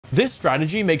This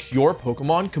strategy makes your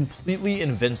Pokemon completely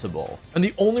invincible, and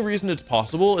the only reason it's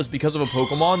possible is because of a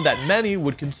Pokemon that many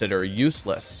would consider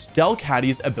useless: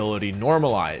 Delcatty's ability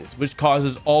Normalize, which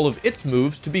causes all of its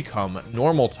moves to become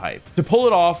normal type. To pull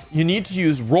it off, you need to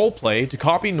use Roleplay to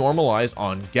copy Normalize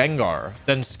on Gengar,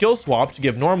 then Skill Swap to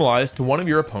give Normalize to one of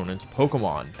your opponent's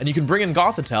Pokemon, and you can bring in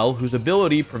Gothitelle, whose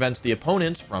ability prevents the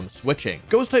opponents from switching.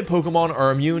 Ghost-type Pokemon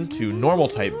are immune to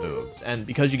Normal-type moves, and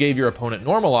because you gave your opponent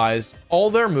Normalize, all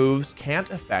their moves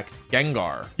can't affect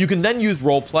Gengar. You can then use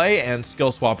Roleplay and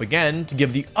Skill Swap again to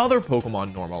give the other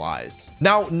Pokemon Normalize.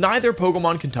 Now, neither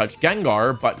Pokemon can touch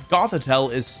Gengar, but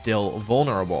Gothitelle is still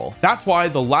vulnerable. That's why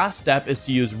the last step is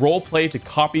to use Roleplay to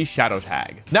copy Shadow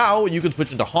Tag. Now, you can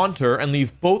switch into Haunter and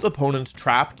leave both opponents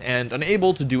trapped and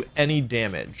unable to do any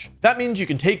damage. That means you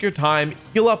can take your time,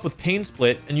 heal up with Pain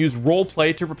Split, and use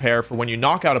Roleplay to prepare for when you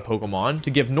knock out a Pokemon to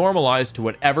give Normalize to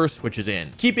whatever switches in,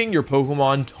 keeping your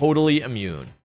Pokemon totally immune.